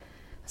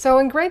So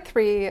in grade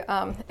 3,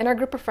 in our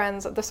group of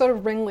friends, the sort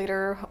of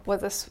ringleader was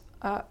this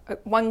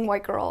one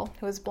white girl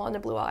who was blonde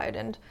and blue-eyed,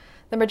 and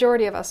the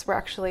majority of us were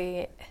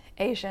actually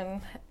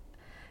Asian.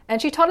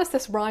 And she taught us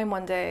this rhyme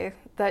one day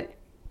that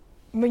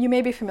you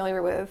may be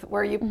familiar with,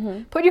 where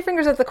you put your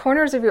fingers at the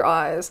corners of your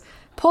eyes,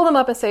 pull them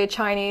up and say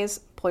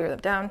Chinese, pull them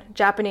down,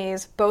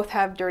 Japanese, both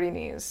have dirty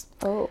knees.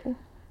 Oh.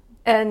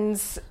 And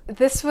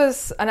this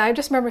was, and I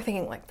just remember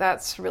thinking, like,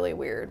 that's really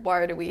weird.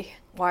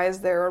 Why is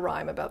there a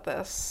rhyme about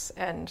this?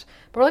 And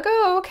we're like,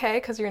 oh, okay,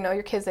 because you know,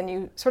 you're kids and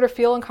you sort of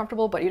feel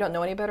uncomfortable, but you don't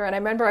know any better. And I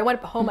remember I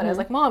went home and I was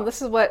like, Mom,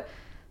 this is what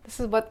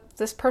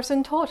this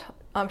person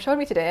showed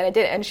me today, and I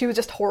did, and she was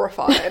just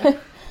horrified.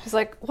 She's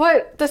like,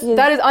 what?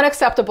 That is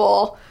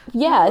unacceptable.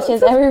 Yeah, she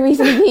has every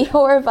reason to be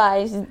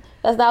horrified.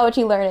 That's not what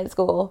you learn at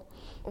school.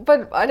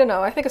 But I don't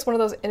know. I think it's one of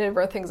those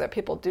inadvertent things that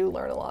people do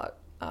learn a lot.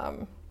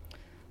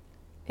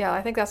 Yeah,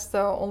 I think that's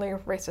the only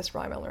racist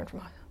rhyme I learned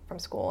from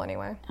school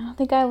anyway. I don't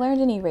think I learned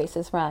any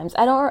racist rhymes.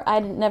 I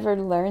never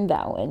learned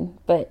that one,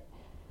 but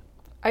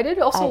I did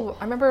also.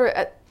 I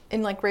remember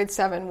in like grade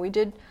 7, we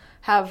did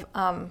have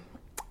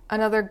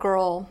another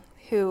girl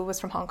who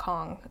was from Hong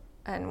Kong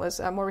and was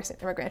a more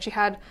recent immigrant. And she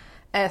had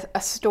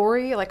a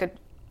story, like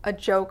a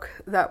joke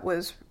that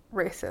was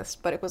racist,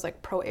 but it was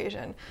like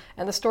pro-Asian.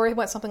 And the story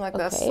went something like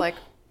this, like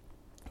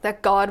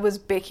that God was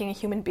baking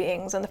human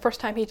beings, and the first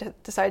time he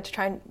decided to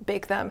try and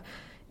bake them,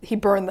 he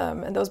burned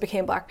them, and those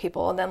became black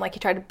people. And then like he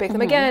tried to bake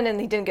them again,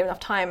 and he didn't give enough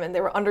time, and they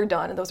were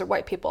underdone, and those are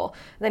white people.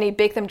 And then he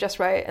baked them just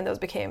right, and those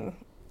became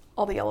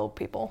all the yellow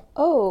people.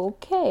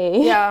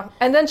 Okay. Yeah.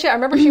 And then I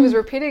remember she was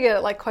repeating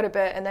it like quite a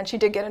bit, and then she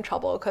did get in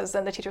trouble because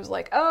then the teacher was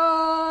like,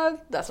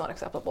 that's not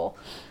acceptable.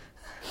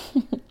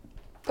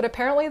 But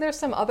apparently there's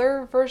some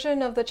other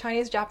version of the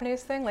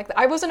Chinese-Japanese thing. Like,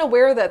 I wasn't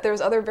aware that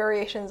there's other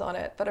variations on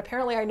it, but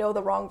apparently I know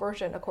the wrong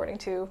version according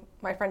to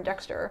my friend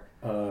Dexter.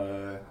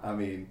 I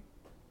mean,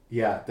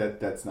 yeah,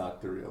 that's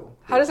not the real.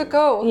 How does it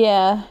go?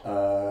 Yeah.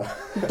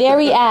 Dare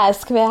we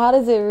ask, but how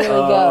does it really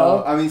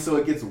go? I mean, so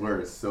it gets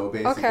worse. So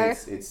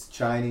basically it's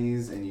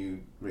Chinese, and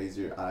you raise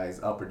your eyes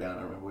up or down,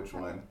 I don't remember which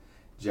one.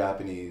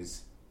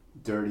 Japanese,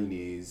 dirty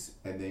knees,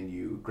 and then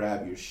you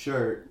grab your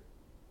shirt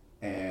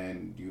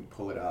and you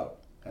pull it out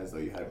as though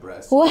you had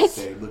breasts. What? And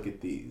say, look at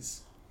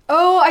these.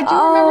 Oh, I do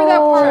remember that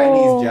part.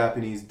 Chinese,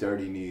 Japanese,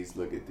 dirty knees,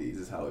 look at these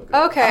is how it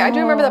goes. Okay, I do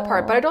remember that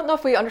part, but I don't know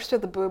if we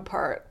understood the boob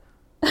part.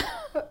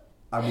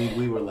 I mean,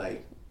 we were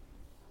like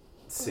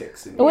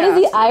 6. What is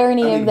the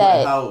irony of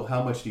that?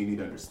 How much do you need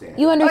to understand?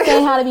 You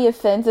understand how to be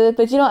offensive,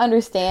 but you don't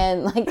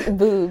understand like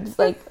boobs.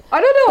 Like,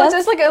 I don't know. It's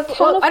just like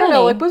I don't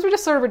know. Like, boobs were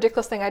just sort of a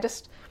ridiculous thing. I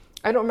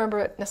don't remember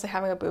it necessarily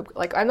having a boob.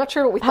 Like, I'm not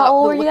sure what we thought. How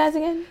old were you guys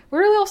again? We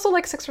were also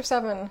like 6 or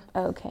 7.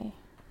 Okay.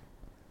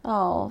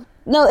 Oh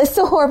no, it's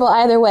still horrible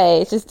either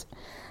way. It's just,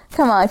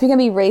 come on. If you're gonna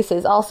be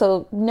racist,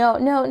 also know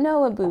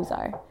what boobs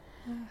are.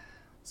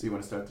 So you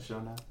want to start the show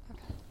now?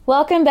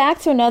 Welcome back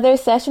to another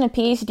session of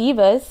PH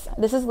Divas.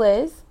 This is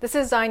Liz. This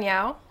is Zine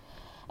Yao.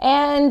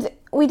 And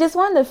we just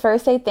wanted to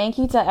first say thank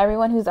you to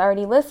everyone who's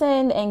already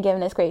listened and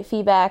given us great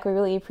feedback. We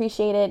really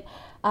appreciate it.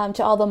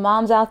 To all the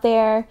moms out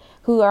there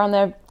who are on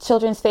their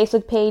children's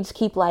Facebook page,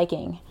 keep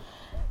liking.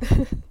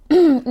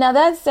 Now,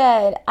 that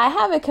said, I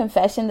have a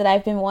confession that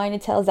I've been wanting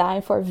to tell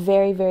Zion for a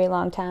very, very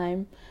long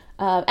time.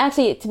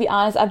 Actually, to be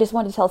honest, I just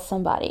wanted to tell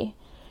somebody.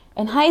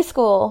 In high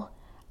school,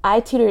 I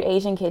tutored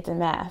Asian kids in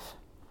math.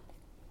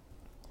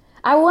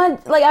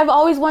 I've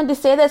always wanted to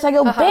say this. I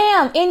go,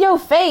 bam, in your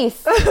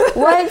face.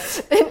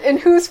 What? in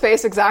whose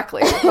face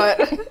exactly?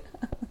 But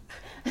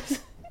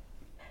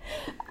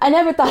I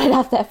never thought it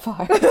out that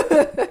far.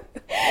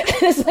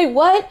 It's like,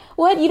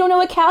 what? You don't know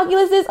what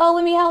calculus is? Oh,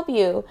 let me help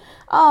you.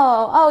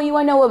 Oh, you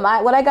want to know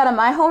what I got on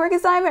my homework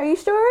assignment? Are you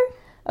sure?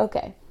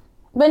 Okay.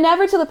 But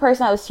never to the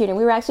person I was tutoring.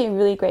 We were actually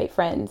really great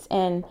friends,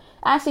 and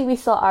actually we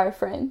still are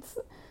friends.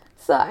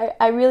 So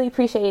I really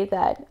appreciate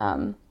that.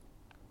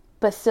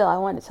 But still, I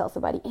wanted to tell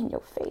somebody in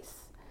your face.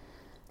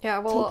 Yeah,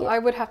 well, I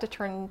would have to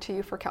turn to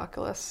you for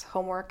calculus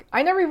homework.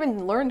 I never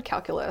even learned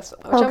calculus,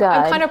 which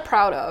I'm kind of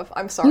proud of.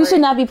 I'm sorry. You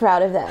should not be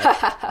proud of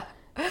that.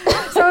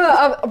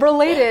 So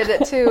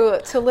related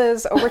to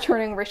Liz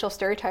overturning racial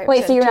stereotypes.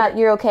 Wait, so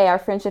you're okay? Our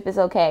friendship is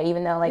okay,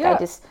 even though I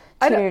just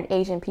tutored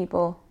Asian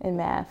people in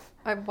math.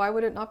 Why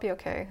would it not be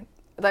okay?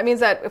 That means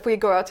that if we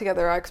go out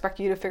together, I expect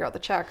you to figure out the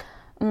check.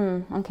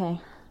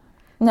 Okay.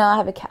 No, I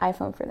have an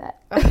iPhone for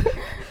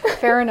that.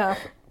 Fair enough.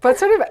 But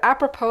sort of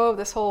apropos of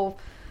this whole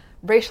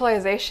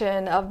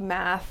racialization of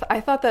math, I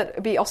thought that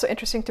it'd be also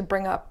interesting to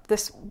bring up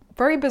this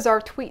very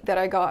bizarre tweet that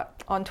I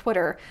got on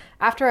Twitter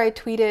after I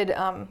tweeted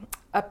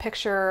a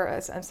picture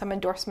and some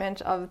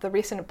endorsement of the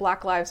recent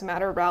Black Lives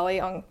Matter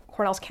rally on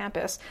Cornell's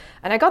campus.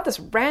 And I got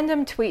this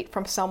random tweet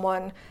from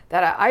someone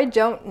that I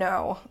don't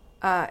know.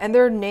 And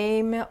their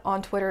name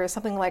on Twitter is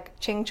something like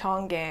Ching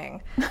Chong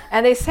Gang.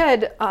 And they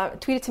said,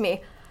 tweeted to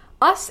me,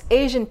 "Us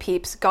Asian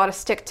peeps gotta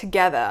stick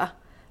together.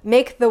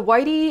 Make the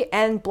whitey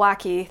and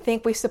blackie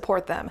think we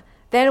support them.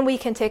 Then we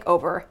can take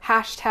over.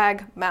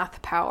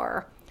 #math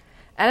power."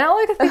 And I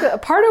like to think that a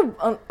part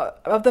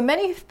of the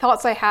many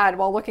thoughts I had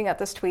while looking at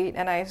this tweet,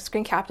 and I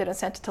screen capped it and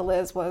sent it to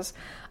Liz, was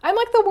I'm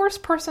like the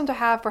worst person to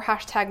have for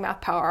hashtag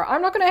math power.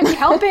 I'm not going to be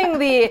helping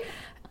the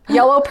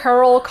yellow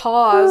peril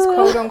cause,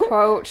 quote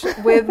unquote,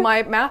 with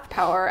my math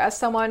power as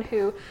someone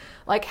who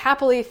like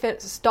happily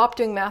stopped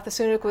doing math as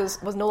soon as it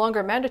was no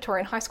longer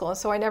mandatory in high school, and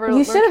so I never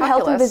You should have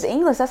helped with his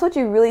English. That's what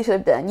you really should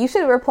have done. You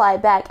should have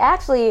replied back,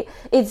 actually,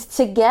 it's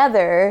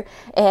together,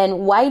 and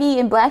Whitey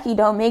and Blackie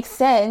don't make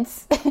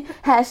sense.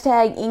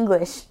 Hashtag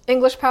English.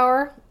 English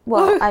power?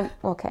 Well, I'm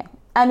okay.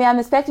 I mean, I'm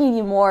expecting you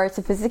to be more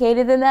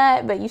sophisticated than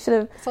that, but you should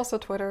have... It's also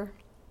Twitter.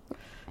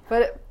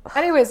 But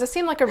anyways, this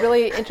seemed like a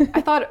really...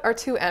 I thought our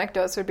two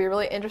anecdotes would be a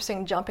really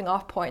interesting jumping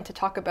off point to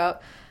talk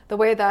about the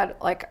way that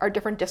like our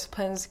different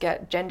disciplines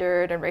get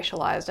gendered and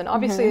racialized. And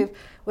obviously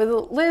with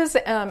Liz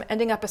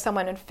ending up as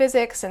someone in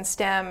physics and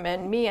STEM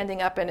and me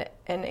ending up in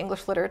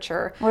English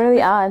literature. What are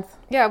the odds?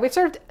 Yeah, we've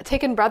sort of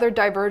taken rather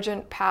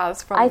divergent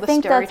paths from the stereotypes. I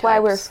think that's why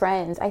we're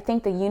friends. I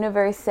think the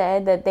universe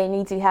said that they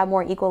need to have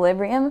more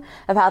equilibrium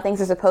of how things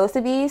are supposed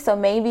to be. So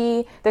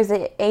maybe there's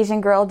an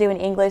Asian girl doing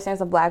English and there's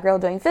a black girl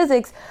doing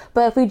physics.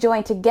 But if we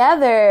join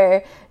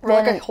together, we're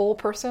then like a whole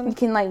person. We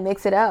can like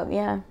mix it up,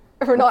 yeah.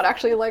 We're not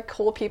actually like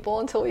whole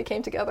people until we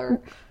came together.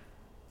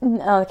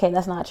 Okay,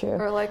 that's not true.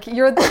 Or like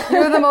you're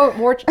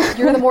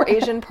the more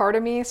Asian part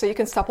of me, so you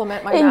can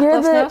supplement my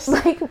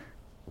mathlessness.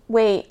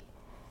 Wait,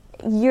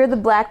 you're the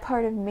black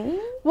part of me?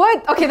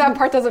 What? Okay, that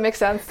part doesn't make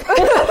sense.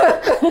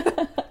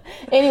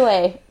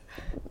 Anyway,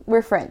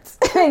 we're friends.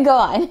 Go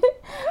on.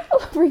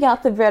 Bring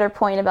out the better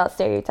point about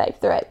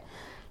stereotype threat.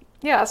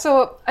 Yeah,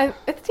 so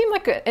it seemed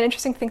like an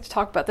interesting thing to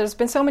talk about. There's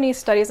been so many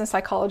studies in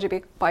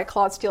psychology by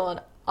Claude Steele and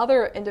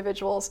other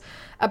individuals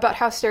about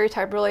how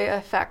stereotype really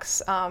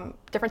affects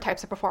different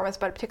types of performance,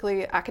 but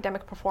particularly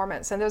academic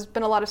performance. And there's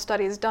been a lot of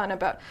studies done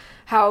about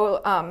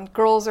how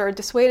girls are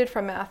dissuaded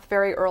from math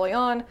very early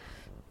on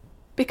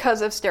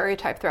because of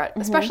stereotype threat,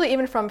 especially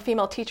even from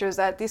female teachers,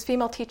 that these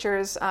female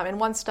teachers in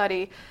one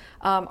study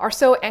are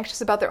so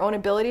anxious about their own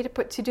ability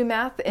to do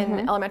math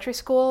in elementary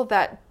school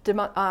that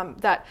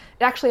it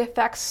actually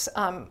affects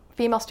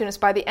female students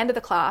by the end of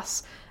the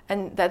class,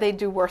 and that they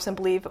do worse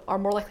and are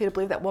more likely to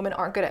believe that women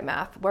aren't good at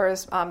math,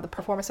 whereas the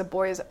performance of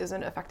boys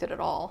isn't affected at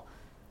all.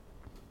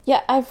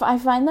 Yeah, I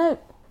find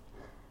that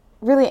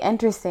really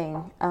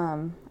interesting.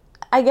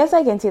 I guess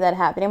I can see that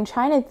happening. I'm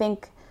trying to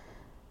think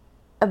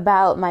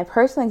about my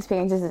personal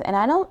experiences, and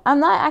I'm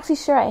not actually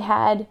sure I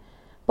had,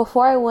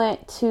 before I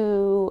went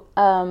to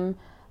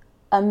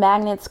a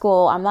magnet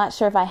school, I'm not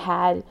sure if I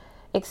had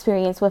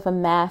experience with a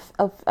math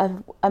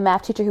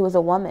teacher who was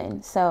a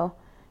woman, so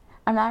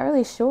I'm not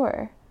really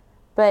sure.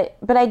 But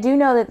I do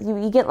know that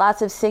you get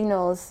lots of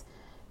signals,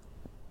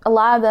 a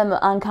lot of them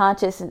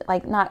unconscious,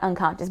 like not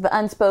unconscious, but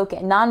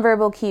unspoken,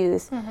 nonverbal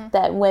cues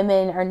that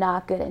women are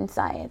not good in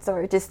science,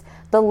 or just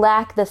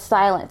the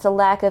silence, the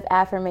lack of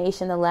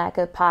affirmation, the lack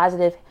of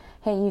positive,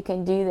 hey, you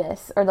can do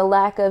this, or the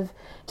lack of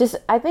just,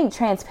 I think,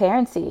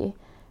 transparency.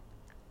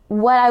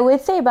 What I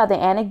would say about the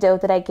anecdote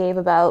that I gave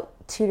about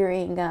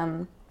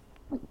tutoring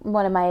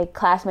one of my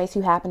classmates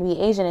who happened to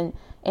be Asian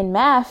in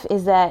math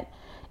is that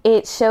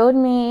it showed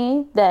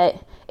me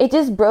that it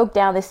just broke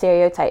down the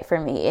stereotype for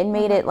me. It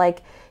made it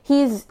like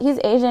he's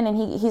Asian and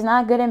he's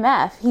not good at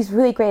math. He's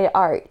really great at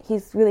art.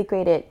 He's really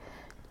great at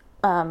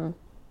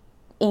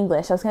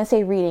English. I was going to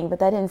say reading, but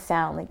that didn't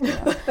sound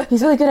like,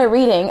 he's really good at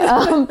reading.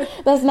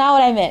 That's not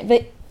what I meant.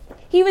 But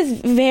he was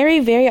very,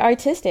 very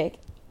artistic.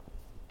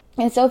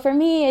 And so for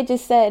me, it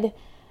just said,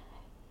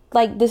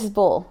 like, this is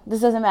bull. This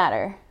doesn't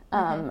matter.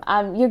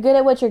 You're good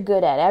at what you're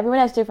good at. Everyone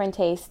has different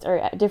tastes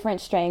or different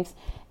strengths,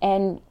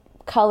 and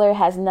color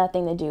has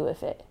nothing to do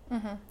with it.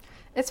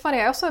 It's funny,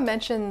 I also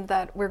mentioned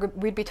that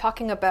we'd be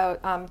talking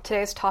about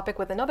today's topic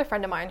with another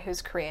friend of mine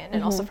who's Korean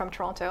and also from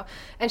Toronto.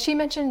 And she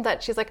mentioned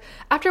that she's like,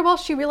 after a while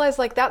she realized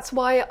like that's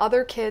why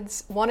other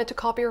kids wanted to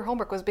copy her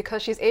homework, was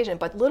because she's Asian.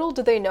 But little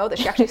did they know that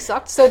she actually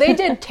sucked. So they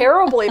did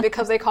terribly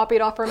because they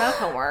copied off her math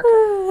homework.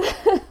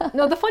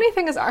 No, the funny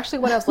thing is actually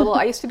when I was little,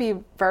 I used to be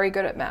very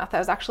good at math. I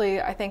was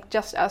actually, I think,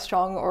 just as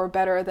strong or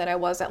better than I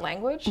was at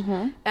language.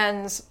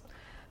 And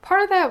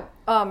part of that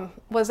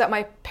was that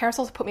my parents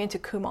also put me into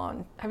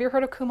Kumon. Have you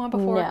heard of Kumon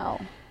before?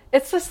 No.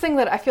 It's this thing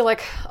that I feel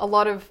like a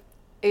lot of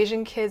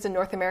Asian kids in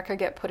North America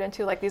get put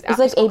into, like these. It's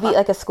like AB,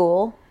 like a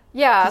school.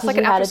 Yeah, it's like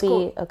an after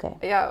school. Okay.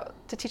 Yeah,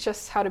 to teach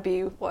us how to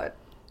be what?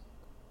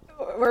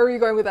 Where are you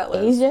going with that,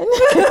 Liz? Asian.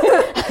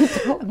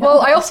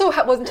 Well, I also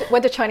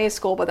went to Chinese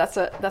school, but that's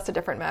a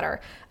different matter.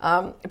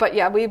 But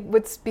yeah, we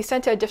would be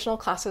sent to additional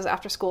classes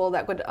after school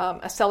that would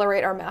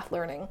accelerate our math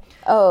learning.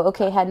 Oh,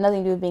 okay. Had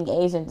nothing to do with being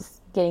Asian.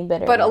 Just getting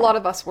better. But a lot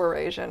of us were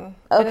Asian.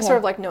 Okay. And it's sort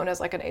of like known as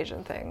like an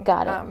Asian thing.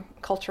 Got it.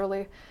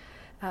 Culturally.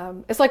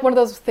 It's like one of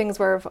those things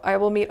where I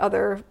will meet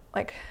other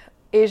like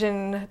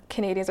Asian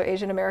Canadians or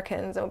Asian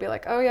Americans and we'll be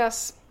like, oh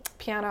yes,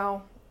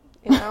 piano,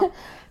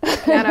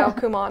 piano,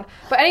 Kumon.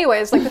 But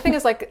anyways, like the thing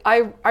is like,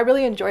 I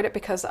really enjoyed it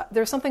because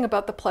there's something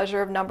about the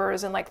pleasure of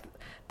numbers and like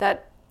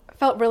that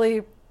felt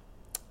really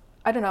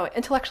I don't know,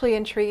 intellectually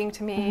intriguing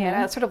to me, and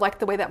I sort of liked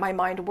the way that my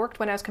mind worked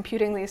when I was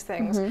computing these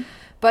things.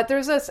 But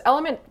there's this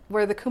element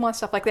where the Kumon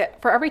stuff, like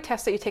that, for every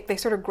test that you take, they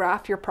sort of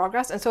graph your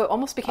progress, and so it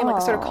almost became like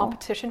a sort of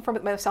competition for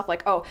myself,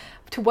 like,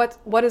 to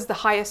what is the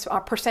highest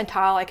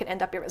percentile I can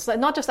end up here. It's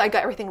not just I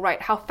got everything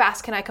right, how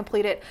fast can I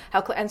complete it,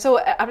 and so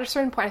at a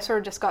certain point I sort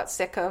of just got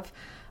sick of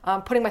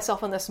putting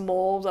myself in this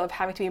mold of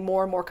having to be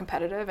more and more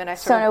competitive, and I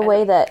sort of... So in a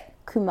way that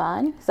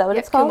Kumon, is that what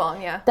it's called?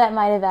 Kumon, yeah. That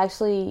might have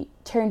actually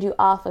turned you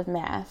off of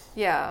math.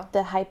 Yeah.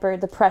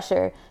 The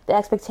pressure, the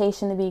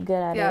expectation to be good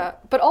at it. Yeah,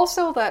 but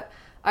also that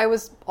I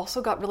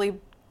got really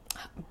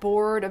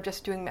bored of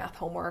just doing math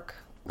homework.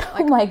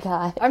 Like, oh my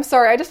God. I'm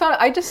sorry. I just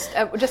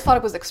thought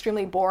it was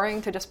extremely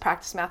boring to just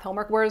practice math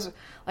homework. Whereas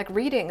like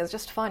reading is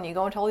just fun. You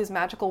go into all these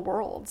magical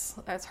worlds.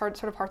 It's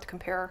sort of hard to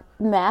compare.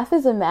 Math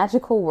is a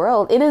magical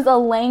world. It is a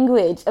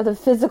language of the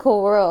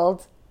physical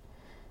world.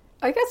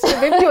 I guess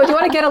maybe do you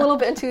want to get a little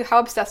bit into how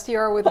obsessed you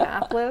are with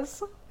math,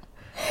 Liz?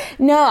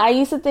 No, I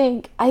used to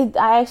think I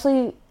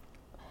actually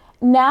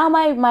now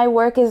my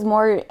work is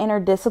more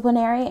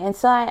interdisciplinary, and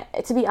so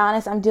to be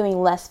honest, I'm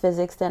doing less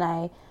physics than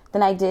I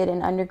did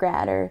in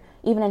undergrad or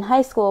even in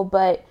high school.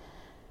 But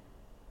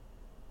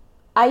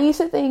I used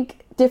to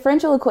think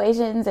differential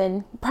equations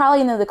and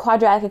probably the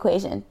quadratic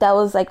equation, that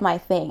was like my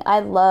thing. I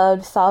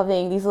loved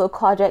solving these little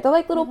quadratic, they're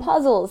like little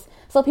puzzles.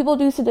 So people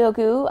do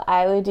Sudoku,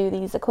 I would do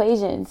these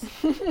equations.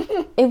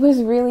 It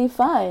was really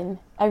fun.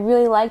 I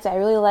really liked it. I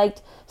really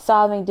liked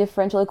solving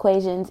differential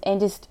equations and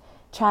just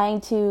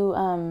trying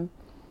to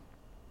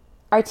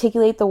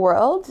articulate the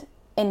world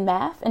in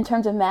math, in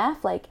terms of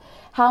math, like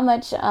how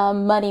much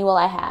money will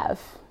I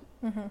have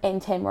in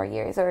 10 more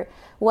years, or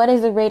what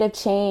is the rate of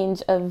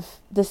change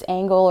of this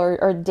angle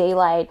or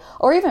daylight,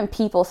 or even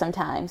people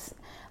sometimes.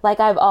 Like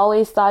I've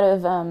always thought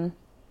of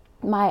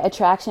my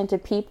attraction to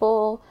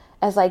people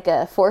as like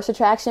a force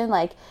attraction,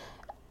 like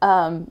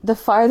the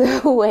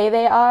farther away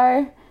they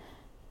are,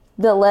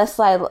 the less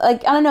I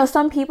don't know,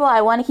 some people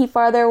I want to keep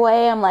farther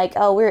away. I'm like,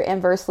 oh, we're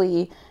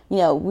inversely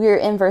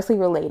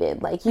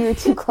related. Like you're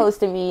too close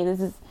to me.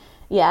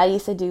 I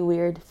used to do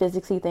weird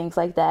physicsy things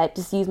like that.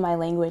 Just use my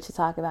language to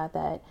talk about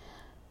that.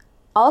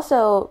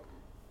 Also,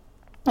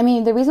 I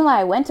mean, the reason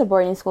why I went to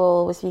boarding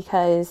school was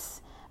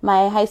because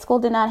my high school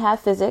did not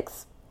have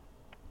physics,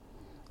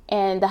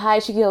 and the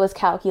highest you could go was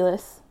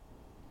calculus,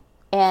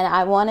 and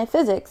I wanted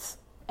physics,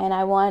 and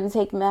I wanted to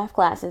take math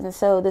classes. And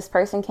so this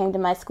person came to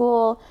my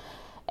school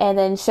and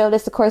then showed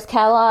us the course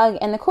catalog,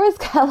 and the course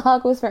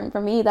catalog was for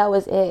me, that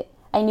was it.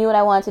 I knew what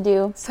I wanted to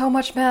do. So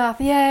much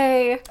math,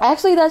 yay!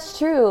 Actually, that's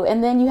true.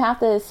 And then you have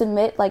to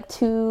submit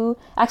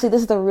actually,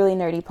 this is the really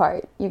nerdy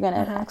part. You're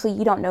gonna, actually,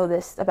 you don't know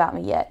this about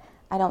me yet,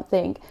 I don't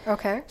think.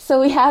 Okay. So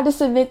we had to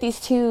submit these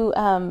two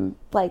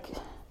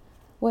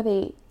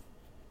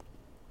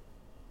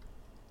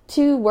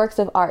works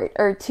of art,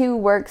 or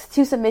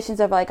two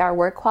submissions of like our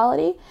work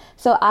quality.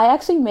 So I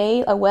actually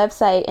made a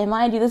website, and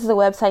mind you, this is a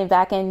website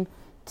back in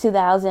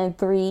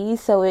 2003,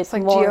 so it's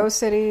like more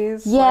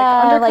GeoCities,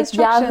 like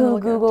Yahoo,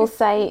 Google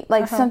site,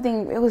 like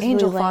something. It was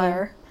Angel really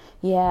Fire.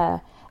 Lame. Yeah,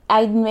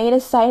 I made a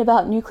site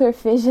about nuclear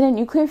fission and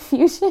nuclear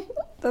fusion.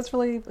 That's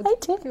really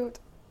cute.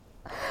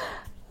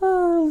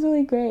 Oh, it was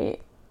really great.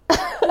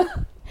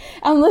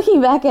 I'm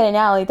looking back at it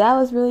now, like that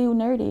was really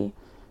nerdy,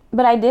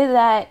 but I did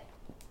that,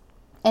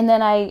 and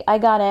then I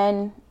got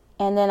in,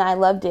 and then I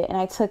loved it, and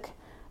I took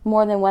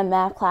more than one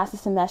math class a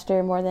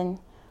semester, more than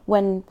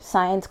one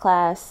science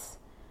class.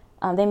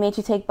 They made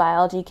you take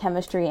biology,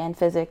 chemistry, and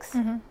physics.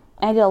 And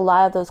I did a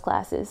lot of those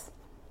classes.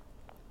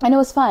 And it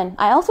was fun.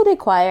 I also did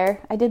choir.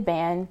 I did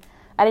band.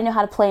 I didn't know how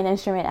to play an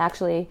instrument,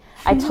 actually.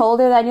 I told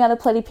her that I knew how to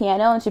play the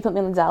piano, and she put me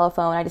on the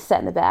xylophone. I just sat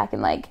in the back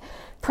and,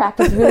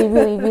 practiced really,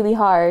 really, really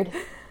hard,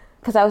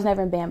 because I was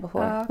never in band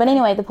before. Okay. But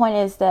anyway, the point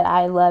is that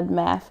I loved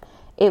math.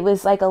 It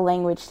was like a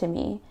language to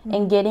me.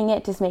 And getting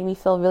it just made me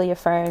feel really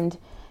affirmed.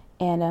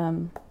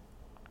 And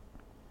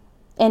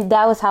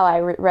that was how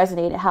I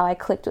resonated, how I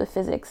clicked with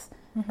physics.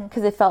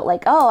 Because it felt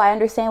like, oh, I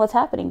understand what's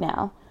happening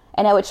now.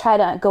 And I would try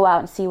to go out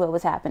and see what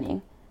was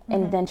happening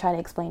and then try to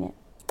explain it.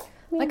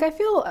 Like, I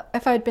feel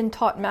if I'd been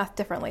taught math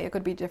differently, it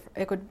could be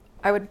different.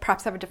 I would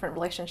perhaps have a different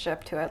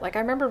relationship to it. Like, I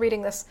remember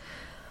reading this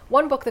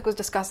one book that was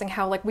discussing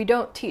how, like, we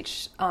don't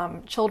teach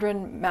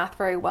children math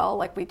very well.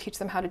 Like, we teach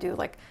them how to do,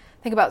 like,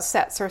 think about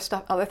sets or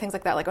stuff, other things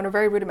like that, like on a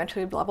very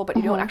rudimentary level, but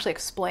you don't actually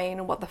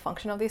explain what the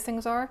function of these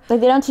things are.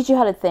 Like, they don't teach you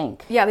how to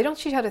think. Yeah, they don't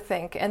teach you how to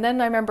think. And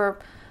then I remember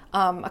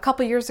a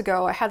couple of years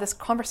ago, I had this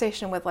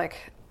conversation with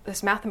like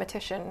this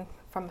mathematician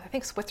from, I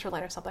think,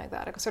 Switzerland or something like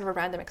that, like sort of a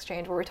random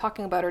exchange where we're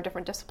talking about our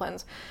different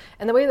disciplines.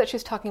 And the way that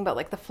she's talking about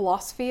like the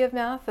philosophy of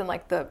math and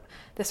like this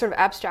sort of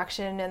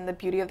abstraction and the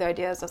beauty of the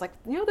ideas, I was like,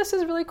 this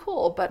is really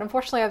cool. But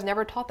unfortunately, I was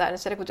never taught that.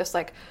 Instead, it was just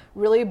like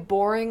really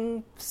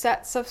boring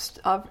sets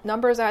of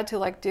numbers I had to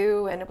like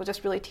do, and it was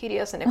just really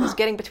tedious, and it was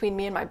getting between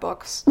me and my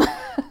books.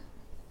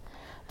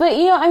 But,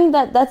 I mean,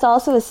 that's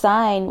also a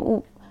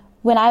sign.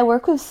 When I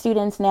work with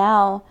students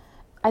now,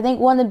 I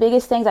think one of the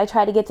biggest things I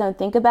try to get them to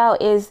think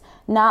about is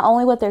not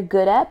only what they're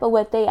good at, but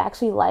what they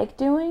actually like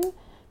doing.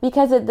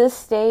 because at this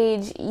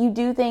stage, you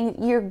do think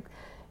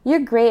you're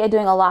great at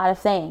doing a lot of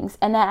things,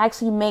 and that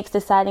actually makes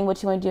deciding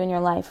what you want to do in your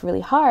life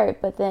really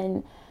hard. But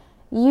then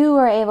you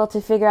are able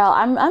to figure out,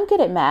 I'm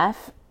good at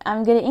math,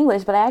 I'm good at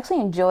English, but I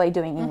actually enjoy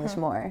doing English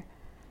more.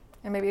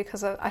 And maybe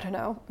because I don't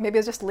know, maybe I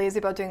was just lazy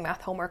about doing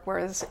math homework,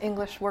 whereas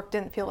English work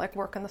didn't feel like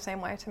work in the same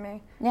way to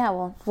me. Yeah,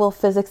 well,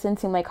 physics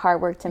didn't seem like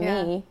hard work to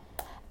me.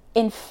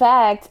 In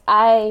fact,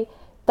 I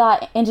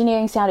thought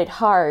engineering sounded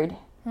hard,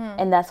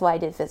 and that's why I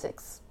did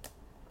physics,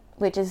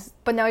 which is...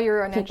 But now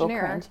you're an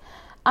engineer. Cringe.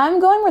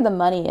 I'm going where the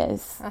money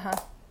is.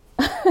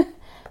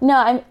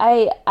 No,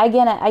 I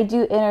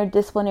do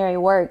interdisciplinary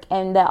work,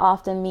 and that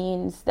often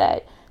means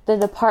that the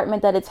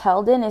department that it's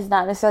held in is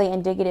not necessarily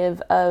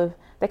indicative of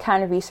the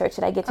kind of research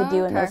that I get to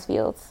do in those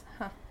fields.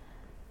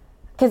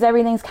 Because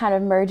everything's kind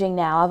of merging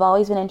now. I've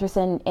always been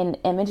interested in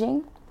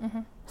imaging.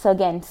 So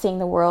again, seeing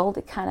the world,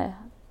 it kind of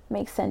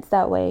makes sense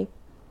that way.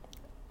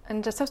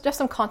 And just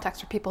some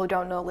context for people who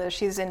don't know Liz,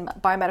 she's in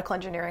biomedical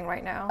engineering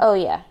right now. Oh,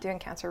 yeah. Doing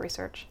cancer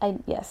research.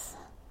 Yes.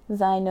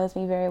 Zion knows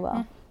me very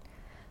well.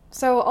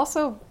 So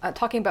also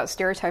talking about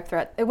stereotype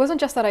threat, it wasn't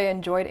just that I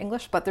enjoyed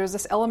English, but there's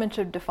this element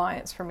of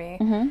defiance for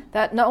me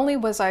that not only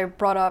was I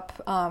brought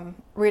up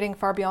reading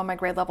far beyond my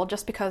grade level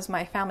just because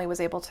my family was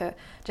able to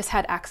just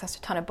had access to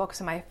a ton of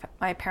books, and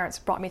my parents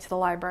brought me to the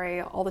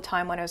library all the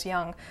time when I was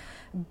young.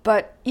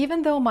 But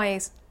even though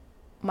my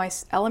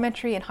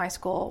elementary and high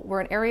school were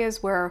in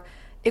areas where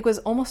it was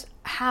almost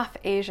half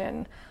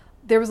Asian,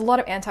 there was a lot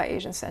of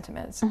anti-Asian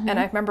sentiments. And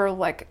I remember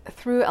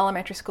through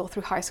elementary school,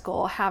 through high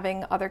school,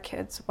 having other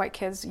kids, white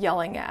kids,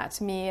 yelling at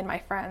me and my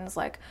friends,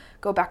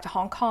 go back to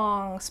Hong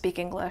Kong, speak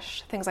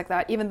English, things like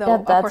that. Even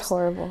though, that's of course,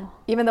 horrible.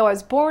 Even though I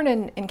was born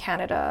in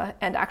Canada,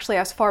 and actually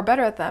I was far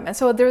better at them. And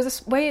so there was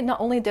this way, not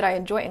only did I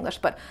enjoy English,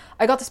 but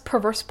I got this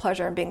perverse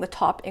pleasure in being the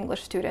top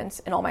English students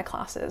in all my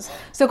classes.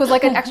 So it was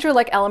like an extra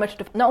element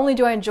of, not only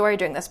do I enjoy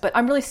doing this, but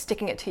I'm really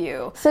sticking it to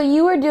you. So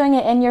you were doing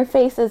it in your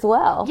face as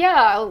well.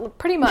 Yeah,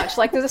 pretty much.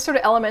 There's this sort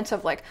of element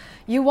of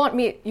you want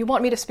me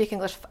to speak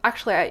English.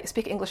 Actually, I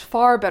speak English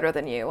far better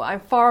than you. I'm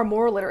far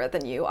more literate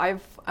than you.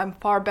 I'm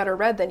far better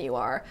read than you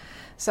are.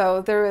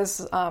 So there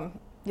is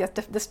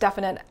this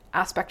definite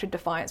aspect of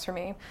defiance for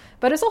me.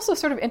 But it's also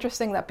sort of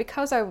interesting that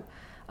because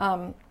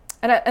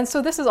and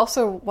so this is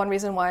also one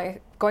reason why,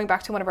 going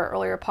back to one of our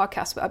earlier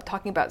podcasts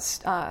talking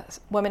about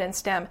women in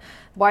STEM,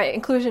 why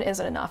inclusion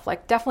isn't enough.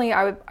 Definitely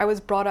I was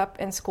brought up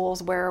in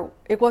schools where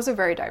it was a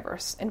very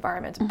diverse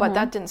environment, but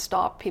that didn't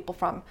stop people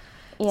from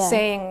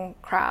saying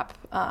crap.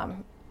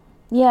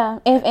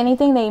 If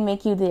anything, they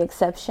make you the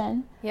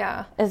exception.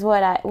 Yeah, is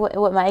what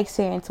my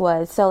experience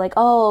was. So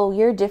oh,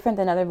 you're different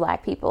than other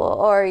black people,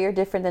 or you're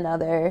different than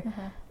other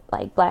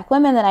black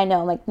women that I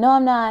know. I'm like, no,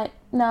 I'm not.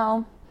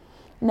 No.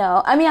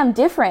 I mean, I'm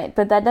different,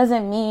 but that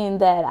doesn't mean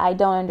that I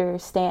don't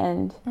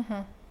understand.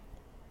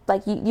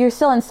 You're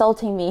still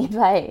insulting me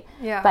by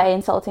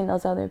insulting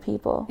those other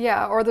people.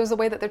 Yeah, or there's a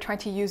way that they're trying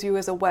to use you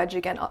as a wedge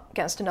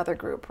against another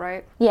group,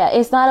 right? Yeah,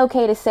 it's not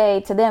okay to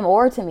say to them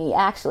or to me,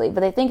 actually,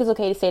 but they think it's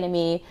okay to say to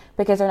me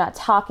because they're not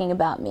talking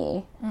about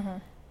me.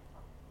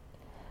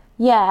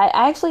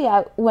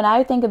 Yeah, when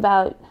I think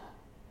about...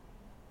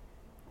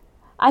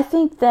 I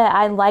think that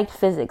I liked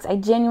physics. I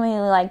genuinely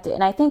liked it,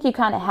 and I think you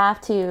kind of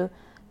have to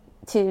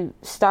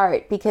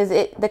start, because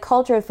the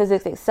culture of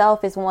physics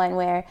itself is one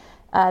where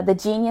the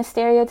genius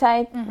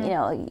stereotype,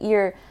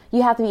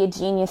 you have to be a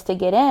genius to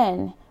get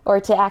in, or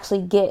to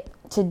actually get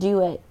to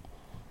do it.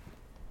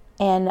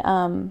 And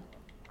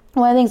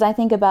one of the things I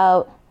think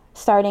about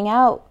starting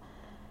out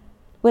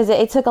was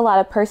that it took a lot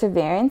of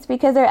perseverance,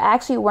 because there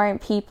actually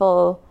weren't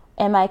people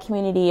in my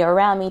community or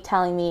around me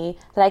telling me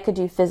that I could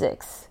do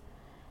physics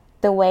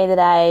the way that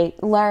I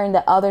learned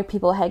that other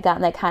people had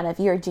gotten that kind of,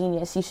 you're a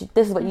genius, this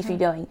is what you should be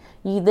doing,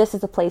 this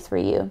is the place for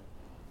you.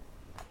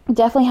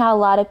 Definitely had a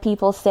lot of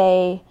people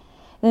say,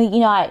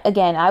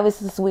 I was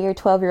this weird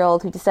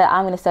 12-year-old who just said,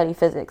 I'm going to study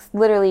physics.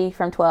 Literally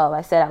from 12,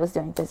 I said I was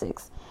doing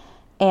physics.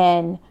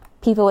 And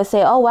people would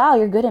say, oh, wow,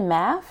 you're good in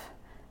math?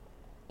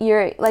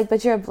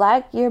 But you're a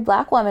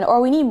black woman,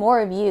 or we need more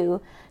of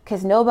you,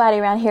 because nobody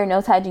around here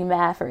knows how to do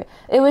math. Or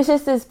it was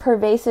just this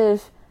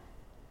pervasive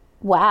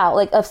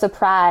of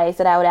surprise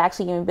that I would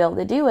actually even be able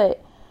to do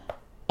it.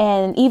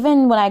 And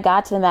even when I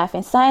got to the math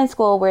and science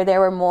school, where there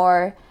were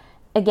more,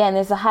 again,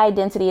 there's a high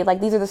density of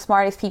these are the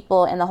smartest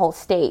people in the whole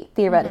state,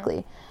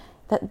 theoretically.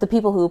 The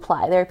people who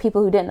apply. There are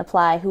people who didn't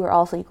apply who are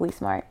also equally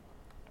smart.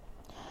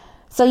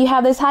 So you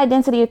have this high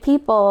density of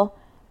people,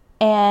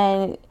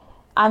 and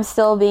I'm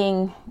still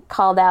being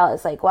called out.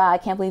 It's wow, I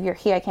can't believe you're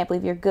here. I can't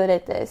believe you're good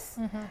at this.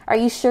 Are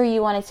you sure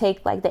you want to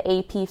take the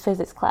AP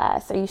physics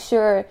class? Are you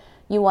sure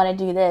you want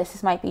to do this?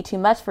 This might be too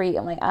much for you.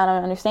 I'm I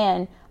don't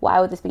understand. Why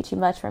would this be too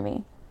much for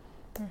me?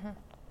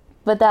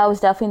 But that was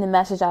definitely the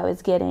message I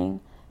was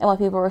getting, and what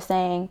people were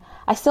saying.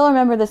 I still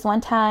remember this one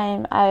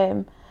time.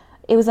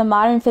 It was a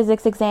modern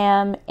physics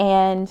exam,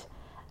 and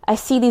I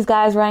see these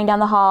guys running down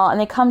the hall, and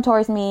they come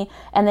towards me,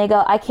 and they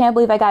go, I can't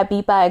believe I got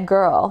beat by a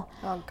girl.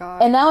 Oh,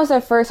 God. And that was their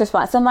first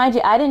response. So mind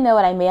you, I didn't know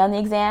what I made on the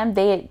exam.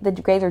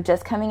 The grades were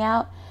just coming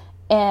out.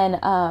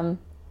 And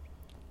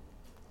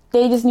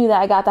they just knew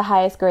that I got the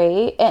highest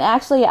grade. And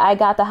actually, I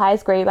got the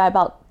highest grade by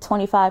about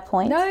 25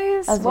 points.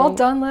 Nice. Well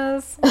done,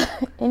 Liz.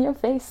 In your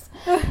face.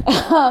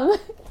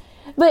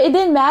 But it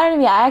didn't matter to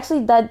me.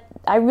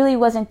 I really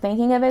wasn't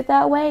thinking of it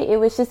that way. It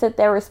was just that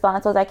their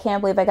response was, I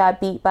can't believe I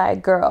got beat by a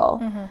girl.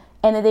 Mm-hmm.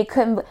 And that they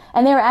couldn't,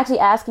 and they were actually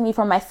asking me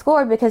for my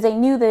score because they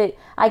knew that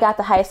I got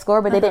the highest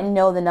score, but they didn't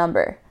know the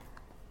number.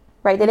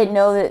 Right? They didn't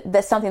know that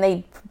that's something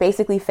they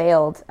basically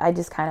failed. I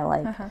just kind of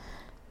like,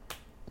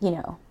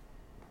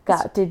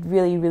 did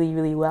really, really,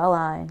 really well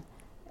on.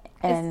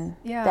 And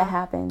that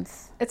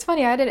happens. It's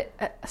funny, I did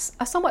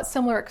a somewhat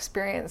similar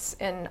experience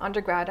in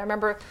undergrad. I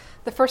remember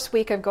the first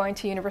week of going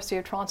to University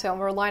of Toronto, and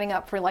we were lining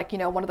up for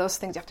one of those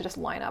things you have to just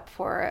line up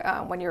for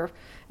when you're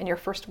in your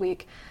first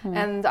week. Mm-hmm.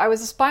 And I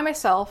was just by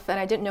myself, and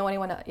I didn't know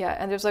anyone yet.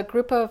 And there's a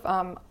group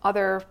of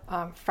other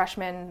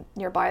freshmen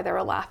nearby that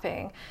were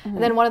laughing. Mm-hmm.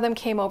 And then one of them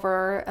came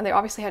over, and they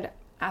obviously had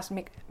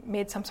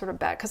made some sort of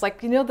bet. Because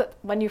that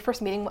when you're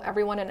first meeting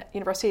everyone in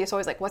university, it's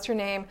always like, what's your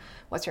name?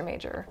 What's your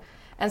major?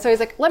 And so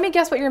he's like, let me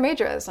guess what your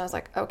major is. And I was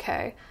like,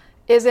 okay.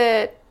 Is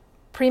it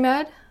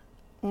pre-med?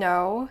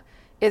 No.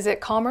 Is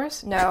it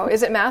commerce? No.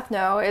 Is it math?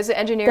 No. Is it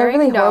engineering? They're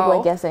really no. horrible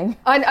at guessing.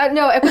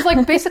 No, it was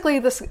like basically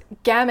this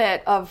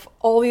gamut of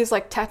all these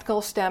like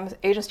technical STEM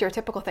Asian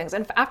stereotypical things.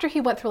 And after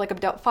he went through like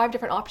about 5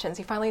 different options,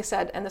 he finally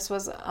said, and this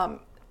was,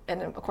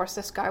 and of course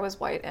this guy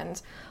was white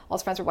and all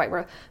his friends were white,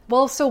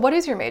 well, so what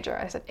is your major?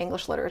 I said,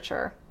 English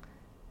literature.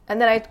 And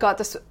then I got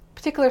this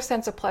particular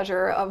sense of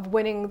pleasure of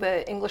winning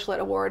the English Lit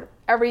Award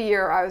every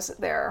year I was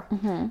there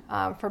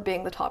for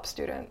being the top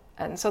student.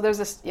 And so there's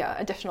this,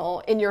 additional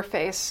in your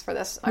face for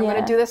this. I'm going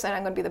to do this and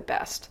I'm going to be the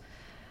best.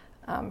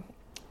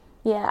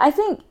 I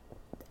think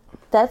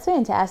that's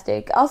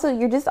fantastic. Also,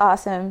 you're just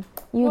awesome.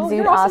 You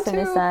exude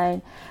awesomeness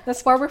sign.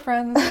 That's why we're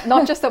friends.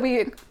 Not just that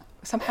we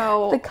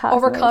somehow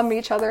overcome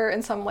each other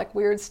in some like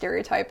weird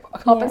stereotype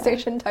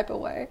compensation type of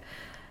way.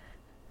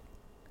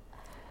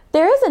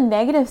 There is a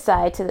negative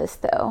side to this,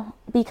 though,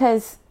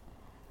 because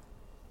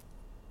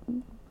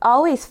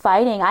always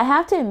fighting. I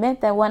have to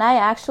admit that when I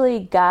actually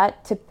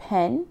got to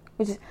Penn,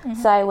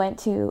 so I went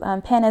to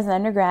Penn as an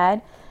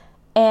undergrad,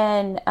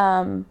 and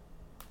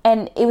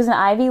it was an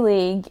Ivy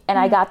League, and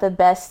I got the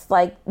best.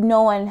 Like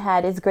no one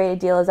had as great a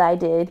deal as I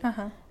did,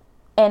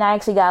 and I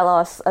actually got a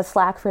lot of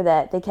slack for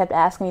that. They kept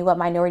asking me what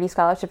minority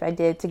scholarship I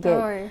did to get,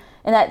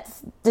 and that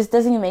just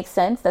doesn't even make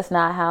sense. That's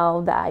not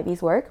how the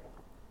Ivies work.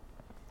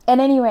 At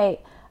any rate.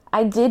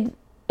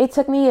 It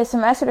took me a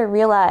semester to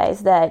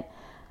realize that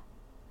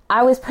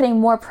I was putting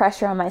more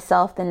pressure on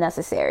myself than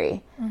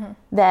necessary. Mm-hmm.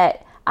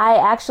 That I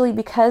actually,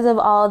 because of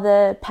all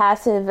the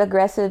passive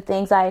aggressive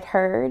things I had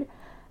heard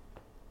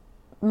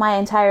my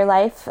entire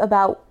life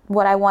about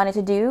what I wanted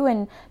to do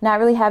and not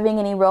really having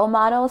any role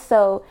models.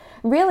 So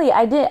really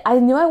I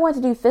knew I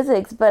wanted to do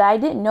physics, but I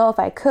didn't know if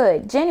I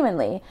could,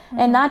 genuinely. Mm-hmm.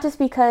 And not just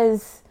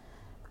because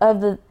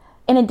of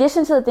in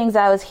addition to the things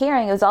I was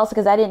hearing, it was also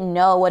because I didn't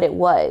know what it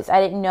was. I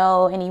didn't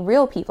know any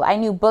real people. I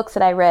knew books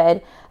that I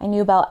read. I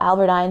knew about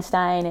Albert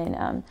Einstein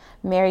and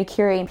Marie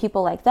Curie and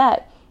people like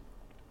that.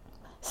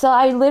 So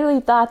I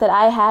literally thought that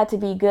I had to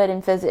be good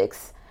in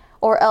physics,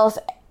 or else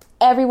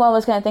everyone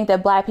was going to think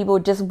that black people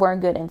just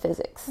weren't good in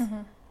physics. Mm-hmm.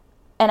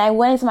 And I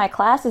went into my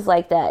classes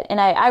like that. And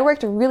I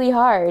worked really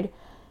hard,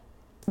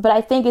 but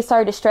I think it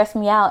started to stress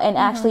me out and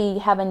actually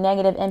have a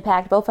negative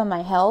impact both on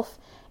my health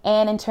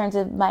and in terms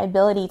of my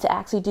ability to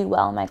actually do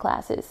well in my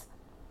classes.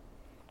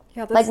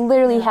 Like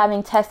literally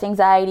having test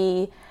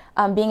anxiety,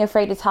 being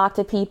afraid to talk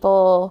to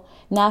people,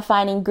 not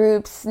finding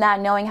groups, not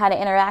knowing how to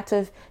interact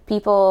with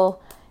people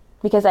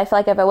because I feel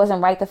like if I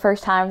wasn't right the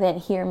first time, they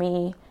didn't hear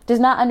me. Just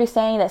not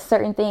understanding that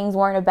certain things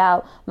weren't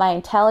about my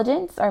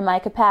intelligence or my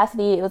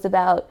capacity. It was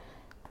about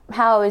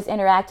how I was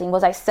interacting.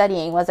 Was I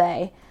studying? Was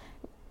I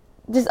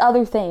just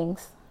other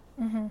things?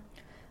 Mm-hmm.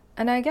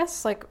 And I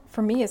guess, like,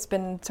 for me, it's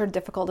been sort of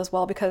difficult as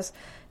well because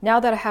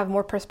now that I have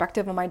more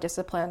perspective on my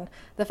discipline,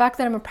 the fact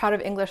that I'm proud of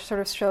English sort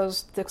of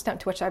shows the extent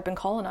to which I've been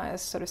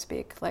colonized, so to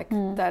speak. Like,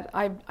 that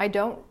I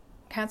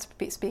can't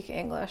speak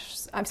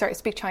English. I'm sorry,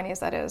 speak Chinese,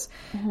 that is.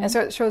 Mm-hmm. And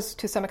so it shows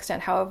to some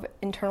extent how I've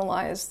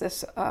internalized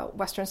this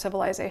Western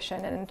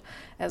civilization, and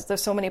as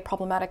there's so many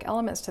problematic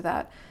elements to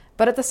that.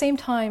 But at the same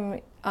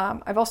time,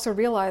 I've also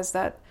realized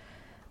that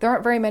there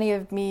aren't very many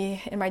of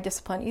me in my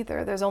discipline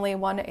either. There's only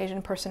one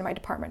Asian person in my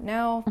department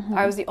now. Mm-hmm.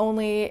 I was the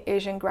only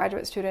Asian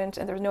graduate student,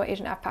 and there was no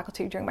Asian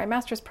faculty during my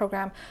master's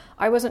program.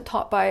 I wasn't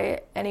taught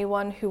by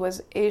anyone who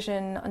was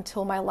Asian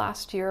until my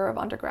last year of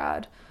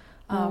undergrad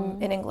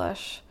in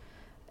English.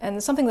 And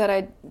it's something that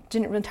I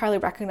didn't entirely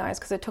recognize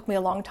because it took me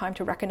a long time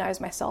to recognize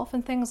myself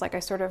in things. Like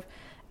I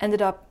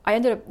ended up,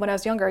 when I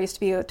was younger, I used to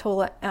be a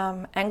total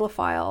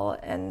Anglophile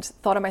and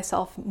thought of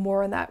myself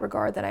more in that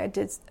regard than I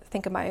did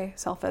think of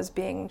myself as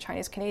being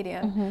Chinese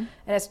Canadian. Mm-hmm. And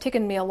it's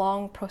taken me a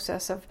long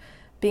process of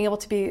being able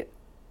to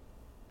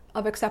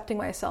accepting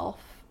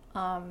myself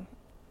and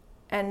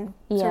being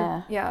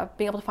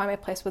able to find my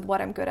place with what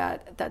I'm good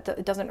at, that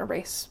it doesn't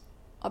erase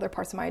other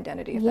parts of my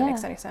identity, if that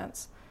makes any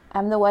sense.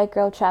 I'm the white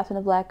girl trapped in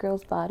a black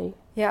girl's body.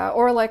 Yeah,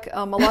 or like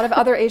a lot of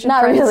other Asian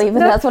Not friends. really, but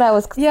that's what I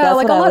was. Yeah, that's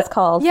like what I was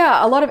called.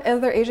 Yeah, a lot of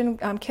other Asian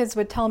kids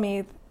would tell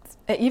me,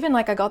 even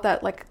like I got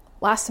that like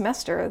last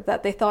semester,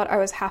 that they thought I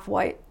was half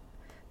white,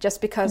 just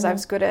because I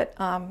was good at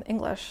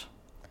English.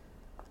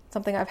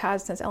 Something I've had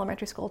since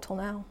elementary school till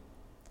now.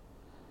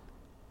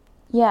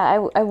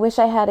 Yeah, I wish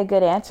I had a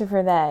good answer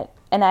for that,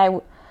 and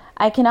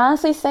I can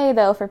honestly say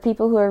though, for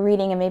people who are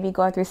reading and maybe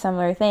going through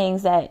similar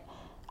things, that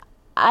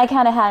I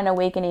kind of had an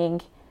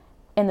awakening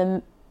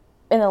in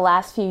the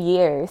last few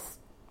years,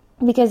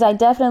 because I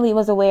definitely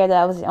was aware that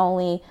I was the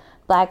only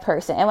black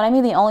person. And when I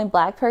mean the only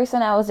black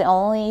person, I was the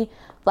only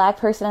black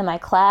person in my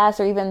class,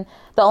 or even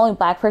the only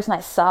black person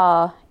I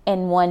saw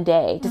in one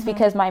day, just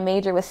because my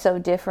major was so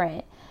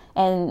different.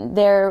 And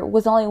there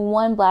was only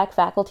one black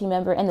faculty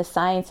member in the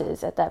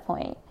sciences at that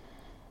point.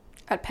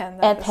 At Penn.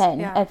 At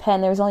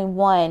Penn, there was only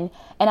one.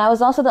 And I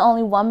was also the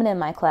only woman in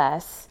my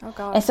class. Oh,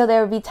 God. And so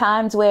there would be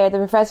times where the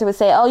professor would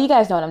say, oh, you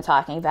guys know what I'm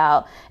talking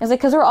about. And it's like,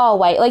 because we're all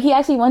white. Like, he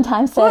actually one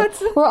time said,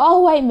 we're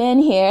all white men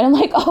here. And I'm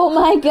like, oh,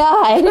 my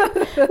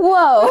God.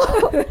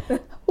 Whoa.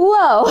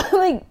 Whoa.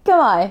 Like, come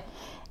on.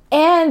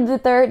 And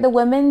the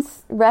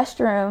women's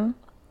restroom,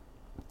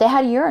 they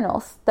had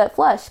urinals that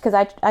flushed, because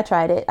I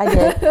tried it. I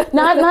did.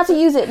 not to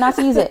use it.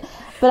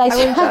 But I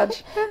wouldn't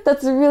judge.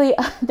 That's really,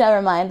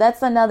 never mind.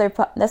 That's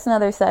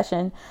another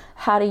session,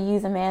 how to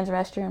use a man's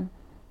restroom.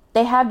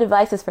 They have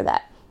devices for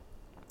that.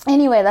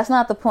 Anyway, that's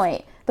not the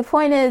point. The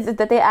point is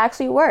that they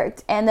actually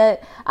worked, and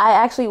that I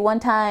actually one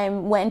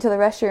time went into the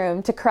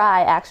restroom to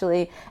cry,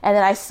 actually, and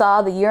then I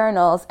saw the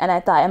urinals, and I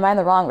thought, am I in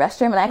the wrong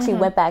restroom? And I actually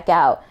went back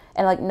out,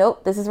 and like,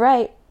 nope, this is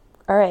right.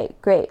 All right,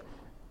 great.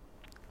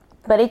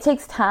 But it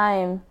takes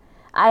time.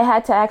 I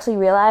had to actually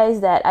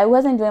realize that I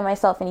wasn't doing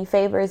myself any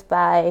favors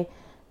by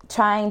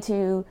trying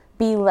to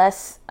be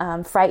less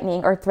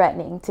frightening or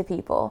threatening to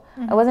people.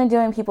 I wasn't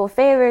doing people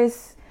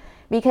favors,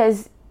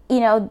 because,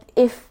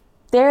 if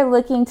they're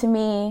looking to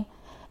me,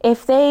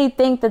 if they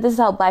think that this is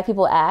how black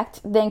people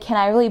act, then can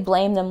I really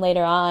blame them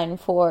later on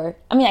for,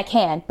 I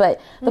can, but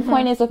the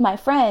point is, with my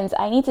friends,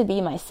 I need to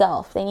be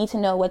myself. They need to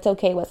know what's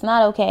okay, what's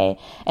not okay.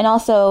 And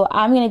also,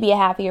 I'm going to be a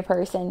happier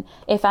person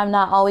if I'm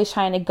not always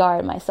trying to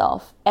guard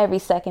myself every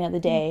second of the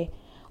day,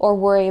 or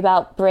worry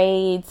about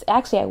braids.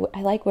 Actually,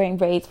 I like wearing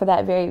braids for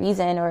that very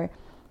reason, or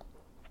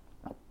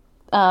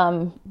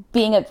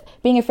being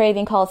afraid of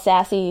being called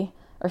sassy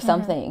or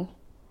something.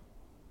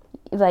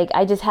 Like,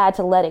 I just had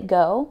to let it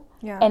go.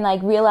 Yeah. And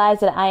like realize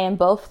that I am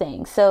both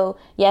things. So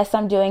yes,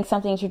 I'm doing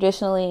something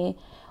traditionally,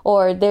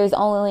 or there's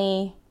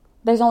only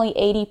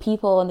 80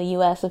 people in the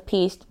U.S. with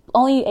PhDs,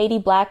 only 80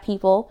 black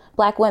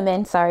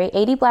women with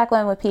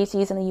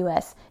PhDs in the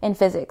U.S. in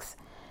physics.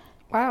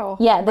 Wow.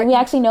 Yeah, then we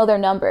actually know their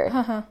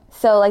number.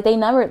 So like they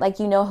number, like,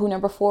 who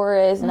number 4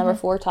 is, number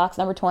 4 talks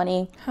number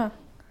 20.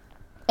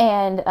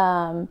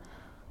 And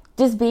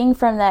just being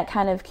from that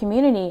kind of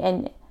community,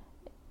 and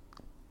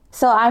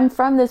so I'm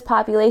from this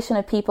population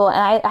of people,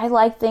 and I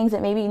like things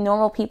that maybe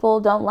normal people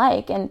don't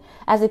like. And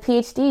as a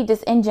PhD,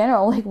 just in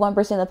general, like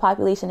 1% of the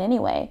population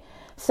anyway.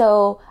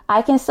 So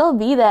I can still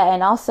be that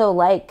and also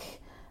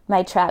like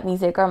my trap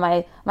music or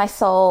my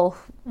soul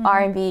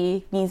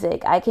R&B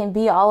music. I can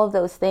be all of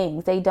those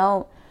things.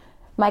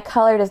 My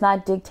color does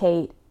not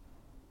dictate.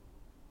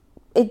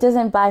 It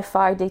doesn't by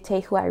far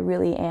dictate who I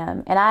really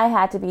am. And I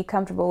had to be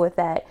comfortable with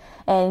that.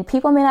 And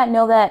people may not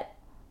know that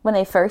when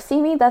they first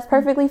see me. That's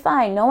perfectly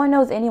fine. No one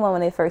knows anyone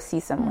when they first see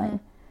someone,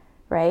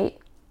 right?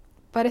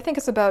 But I think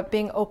it's about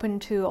being open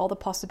to all the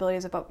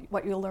possibilities about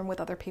what you learn with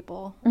other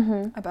people,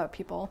 about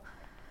people.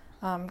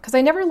 Because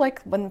I never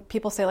like when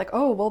people say like,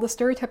 oh, well, the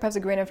stereotype has a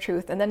grain of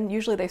truth. And then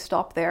usually they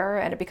stop there,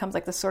 and it becomes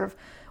like this sort of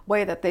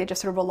way that they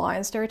just sort of rely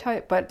on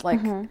stereotype. But like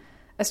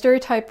a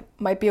stereotype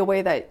might be a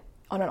way that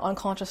on an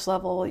unconscious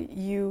level,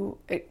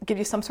 it gives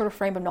you some sort of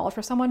frame of knowledge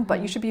for someone,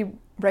 but you should be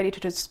ready to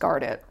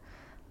discard it,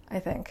 I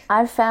think.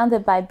 I've found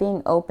that by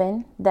being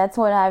open, that's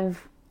when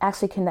I've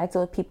actually connected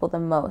with people the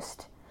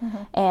most.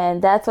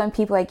 And that's when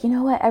people are like, you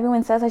know what,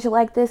 everyone says I should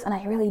like this, and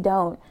I really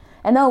don't.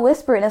 And they'll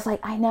whisper, and it's like,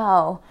 I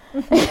know.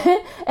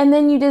 And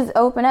then you just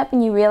open up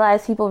and you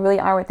realize people really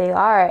are what they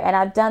are. And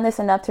I've done this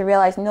enough to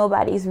realize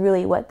nobody's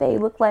really what they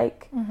look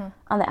like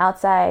on the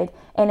outside.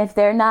 And if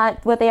they're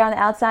not what they are on the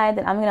outside,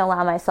 then I'm going to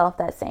allow myself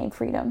that same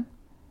freedom.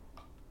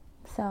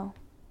 So,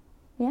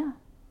 yeah.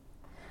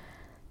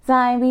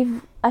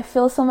 Zion, I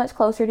feel so much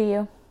closer to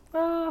you.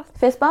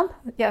 Fist bump?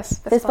 Yes.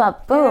 Fist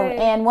bump. Boom. Yay.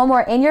 And one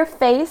more in your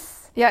face.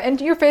 Yeah,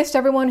 and your face to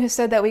everyone who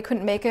said that we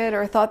couldn't make it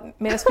or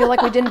made us feel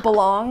like we didn't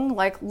belong.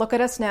 Like, look at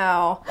us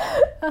now.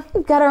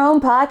 We've got our own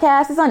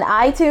podcast. It's on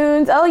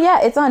iTunes. Oh, yeah,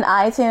 it's on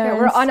iTunes. Yeah,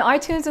 we're on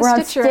iTunes and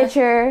Stitcher. We're on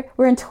Stitcher.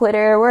 We're on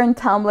Twitter. We're on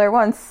Tumblr. We're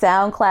on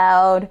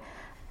SoundCloud.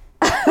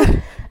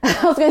 I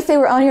was going to say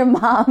we're on your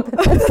mom,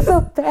 but that's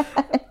so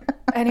bad.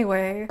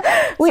 Anyway.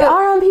 We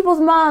are on people's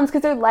moms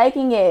because they're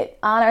liking it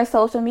on our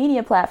social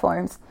media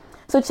platforms.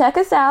 So check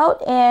us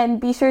out and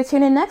be sure to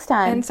tune in next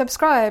time. And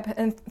subscribe.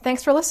 And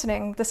thanks for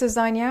listening. This is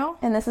Zion Yao.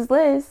 And this is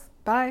Liz.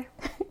 Bye.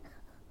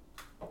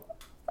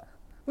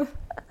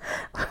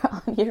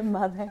 on your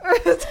mother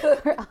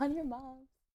or on your mom.